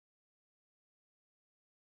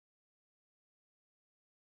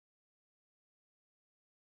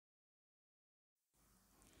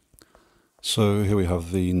So here we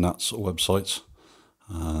have the NATS website,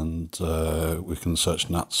 and we can search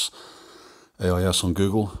NATS AIS on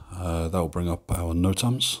Google. That will bring up our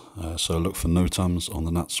NOTAMs. So look for NOTAMs on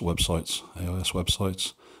the NATS websites, AIS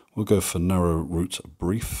websites. We'll go for narrow route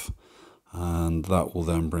brief, and that will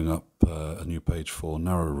then bring up a new page for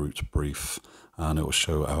narrow route brief, and it will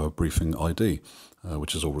show our briefing ID,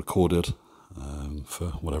 which is all recorded for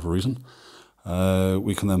whatever reason.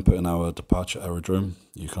 We can then put in our departure aerodrome.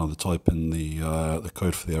 You can either type in the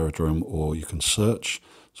code for the aerodrome, or you can search.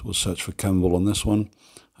 So we'll search for Kemble on this one,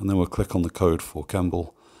 and then we'll click on the code for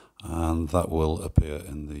Kemble, and that will appear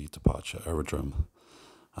in the departure aerodrome.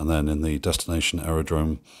 And then in the destination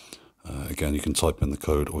aerodrome, again, you can type in the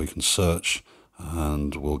code or you can search,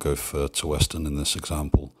 and we'll go for to Western in this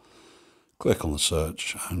example. Click on the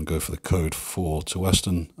search and go for the code for to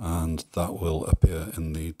Western, and that will appear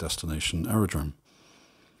in the destination aerodrome.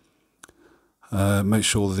 Make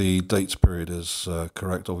sure the date period is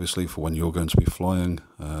correct, obviously, for when you're going to be flying.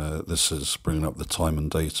 This is bringing up the time and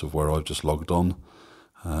date of where I've just logged on.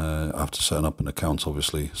 After setting up an account,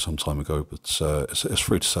 obviously, some time ago, but it's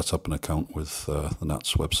free to set up an account with the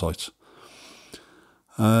NATS website.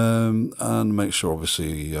 And make sure,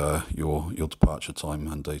 obviously, your departure time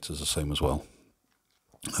and date is the same as well.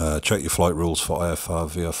 Check your flight rules for IFR,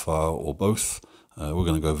 VFR, or both. We're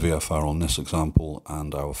going to go VFR on this example,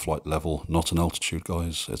 and our flight level, not an altitude,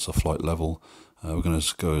 guys, it's a flight level. We're going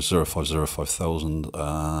to go 0505,000,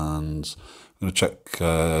 and we're going to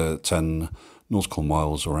check 10 nautical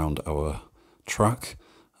miles around our track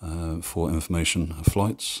for information of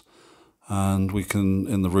flights. And we can,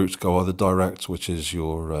 in the route, go either direct, which is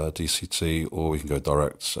your DCT, or we can go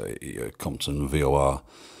direct, say, Compton, VOR,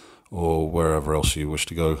 or wherever else you wish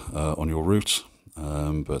to go on your route.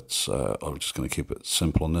 But I'm just going to keep it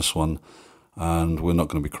simple on this one. And we're not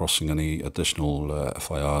going to be crossing any additional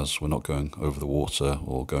FIRs. We're not going over the water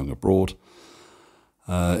or going abroad.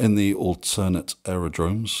 In the alternate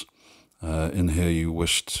aerodromes, in here you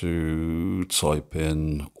wish to type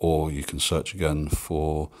in, or you can search again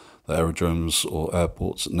for the aerodromes or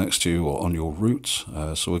airports next to you or on your route.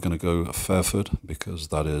 So we're going to go Fairford, because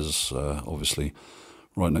that is obviously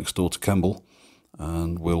right next door to Kemble,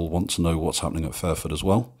 and we'll want to know what's happening at Fairford as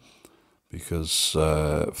well, because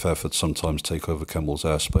Fairford sometimes take over Kemble's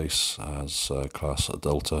airspace as class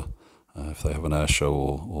Delta if they have an air show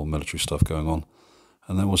or military stuff going on.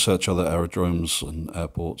 And then we'll search other aerodromes and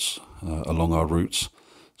airports along our routes.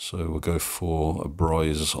 So we'll go for a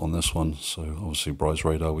Bryce on this one. So obviously Bryce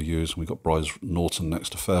radar we use. We've got Bryce Norton next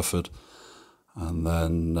to Fairford. And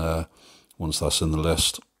then once that's in the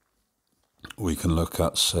list, we can look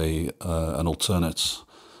at, say, an alternate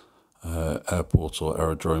airport or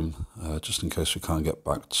aerodrome, just in case we can't get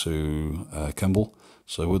back to Kemble.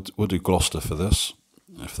 So we'll do Gloucester for this.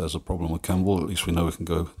 If there's a problem with Kemble, at least we know we can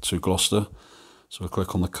go to Gloucester. So we'll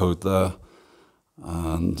click on the code there,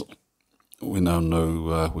 and we now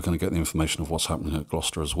know we're going to get the information of what's happening at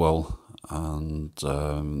Gloucester as well, and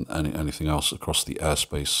anything else across the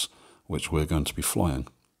airspace which we're going to be flying.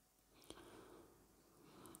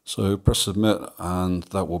 So press submit, and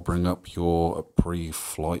that will bring up your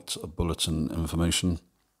pre-flight bulletin information,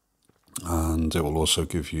 and it will also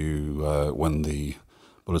give you when the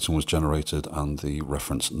bulletin was generated and the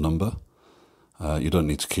reference number. You don't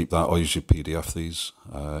need to keep that. I usually PDF these.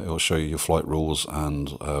 It will show you your flight rules and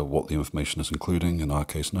what the information is including, in our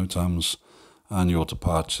case NOTAMs, and your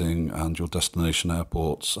departing and your destination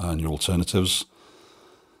airports and your alternatives.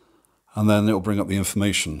 And then it will bring up the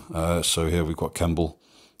information. So here we've got Kemble,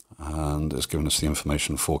 and it's giving us the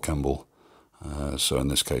information for Kemble. So in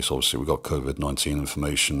this case, obviously, we've got COVID-19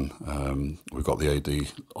 information. We've got the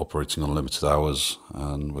AD operating on limited hours,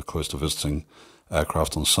 and we're close to visiting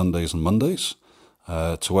aircraft on Sundays and Mondays.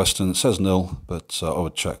 To Western, it says nil, but I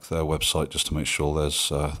would check their website just to make sure there's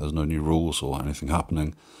no new rules or anything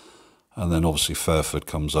happening. And then obviously Fairford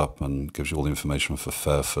comes up and gives you all the information for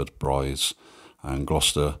Fairford, Bryce, and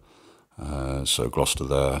Gloucester. So Gloucester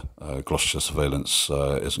there, Gloucestershire surveillance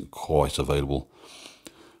isn't quite available.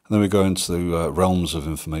 And then we go into realms of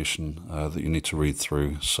information that you need to read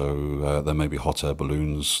through. So there may be hot air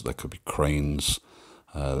balloons, there could be cranes,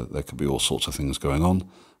 there could be all sorts of things going on.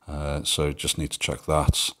 So just need to check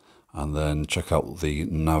that, and then check out the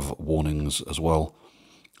nav warnings as well.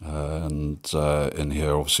 And in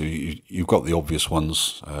here, obviously, you've got the obvious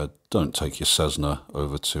ones. Don't take your Cessna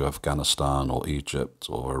over to Afghanistan or Egypt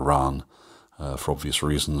or Iran for obvious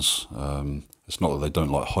reasons. It's not that they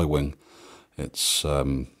don't like high wing, it's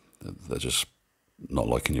they're just not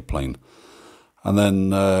liking your plane. And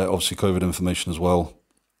then obviously COVID information as well.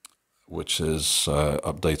 which is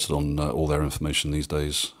updated on all their information these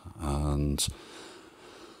days. And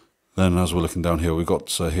then as we're looking down here, we've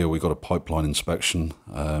got a pipeline inspection.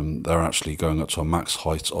 They're actually going up to a max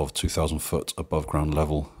height of 2,000 foot above ground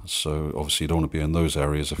level. So obviously you don't want to be in those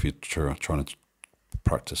areas if you're trying to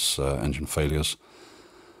practice engine failures.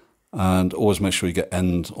 And always make sure you get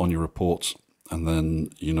end on your report, and then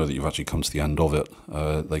you know that you've actually come to the end of it.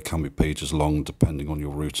 They can be pages long depending on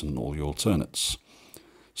your route and all your alternates.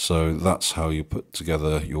 So that's how you put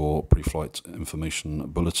together your pre-flight information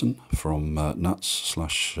bulletin from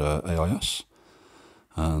NATS/AIS.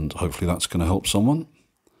 And hopefully that's going to help someone.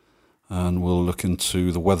 And we'll look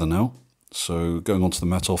into the weather now. So going on to the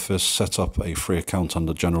Met Office, set up a free account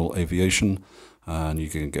under General Aviation, and you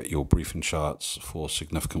can get your briefing charts for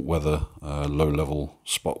significant weather, low-level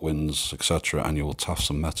spot winds, etc., and your TAFs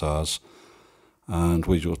and METARs. And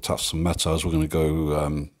with your TAFs and METARs, we're going to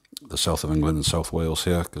go the south of England and South Wales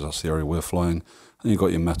here, because that's the area we're flying. And you've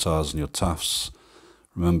got your METARs and your TAFs.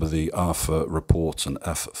 Remember the R for report and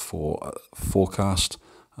F for forecast.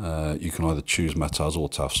 You can either choose METARs or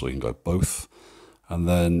TAFs, or you can go both. And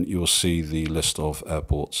then you'll see the list of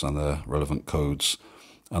airports and their relevant codes,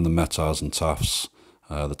 and the METARs and TAFs,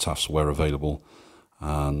 the TAFs where available,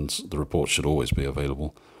 and the report should always be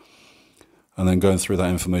available. And then going through that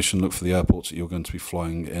information, look for the airports that you're going to be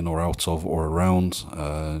flying in or out of or around.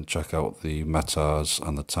 Check out the METARs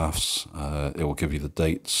and the TAFs. It will give you the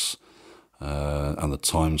dates and the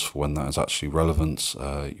times for when that is actually relevant,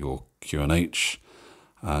 your QNH,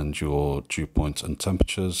 and your dew point and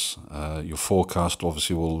temperatures. Your forecast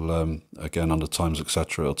obviously will, again, under times,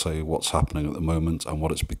 etc., it'll tell you what's happening at the moment and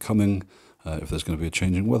what it's becoming, if there's going to be a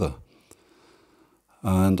change in weather.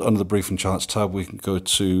 And under the briefing charts tab, we can go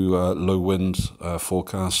to low wind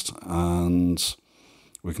forecast, and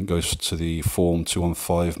we can go to the form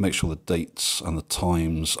 215, make sure the dates and the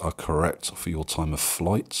times are correct for your time of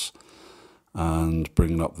flight. And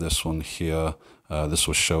bringing up this one here, this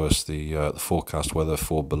will show us the forecast weather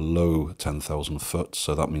for below 10,000 foot.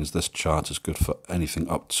 So that means this chart is good for anything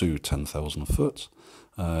up to 10,000 foot.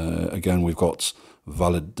 Again, we've got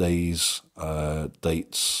valid days,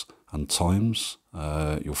 dates, and times.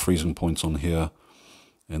 Your freezing point on here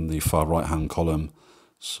in the far right-hand column.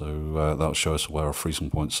 So that'll show us where our freezing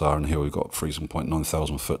points are. And here we've got freezing point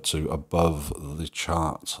 9,000 foot to above the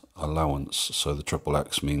chart allowance. So the triple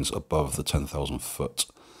X means above the 10,000 foot.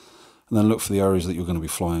 And then look for the areas that you're going to be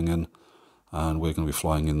flying in. And we're going to be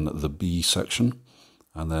flying in the B section.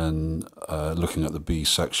 And then looking at the B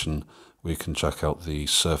section, we can check out the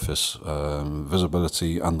surface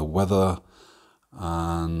visibility and the weather.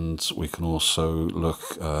 And we can also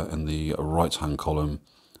look in the right-hand column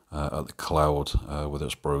at the cloud, whether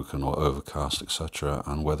it's broken or overcast, etc.,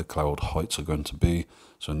 and where the cloud heights are going to be.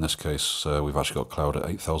 So in this case, we've actually got cloud at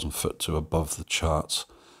 8,000 foot to above the chart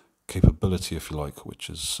capability, if you like, which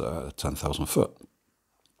is 10,000 foot.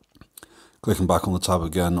 Clicking back on the tab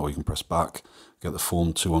again, or you can press back, get the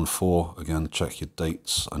form 214. Again, check your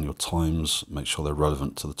dates and your times, make sure they're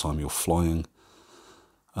relevant to the time you're flying.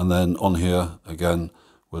 And then on here, again,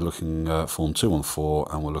 we're looking at form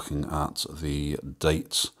 214, and we're looking at the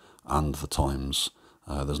dates and the times.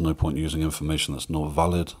 There's no point using information that's not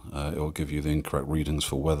valid. It will give you the incorrect readings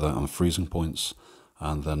for weather and freezing points,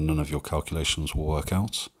 and then none of your calculations will work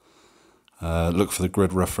out. Look for the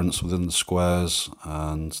grid reference within the squares,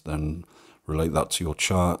 and then relate that to your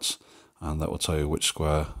chart, and that will tell you which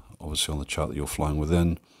square, obviously on the chart that you're flying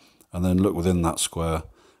within. And then look within that square,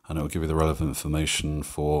 and it will give you the relevant information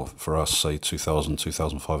for us, say 2,000,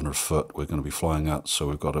 2,500 foot we're going to be flying at. So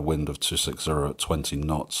we've got a wind of 260 at 20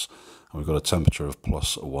 knots, and we've got a temperature of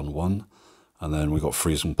plus 11, and then we've got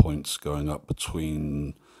freezing points going up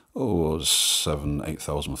between 7,000,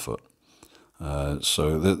 8,000 foot.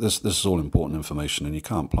 So this is all important information, and you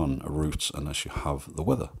can't plan a route unless you have the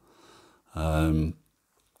weather.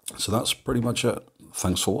 So that's pretty much it.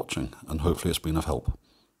 Thanks for watching, and hopefully it's been of help.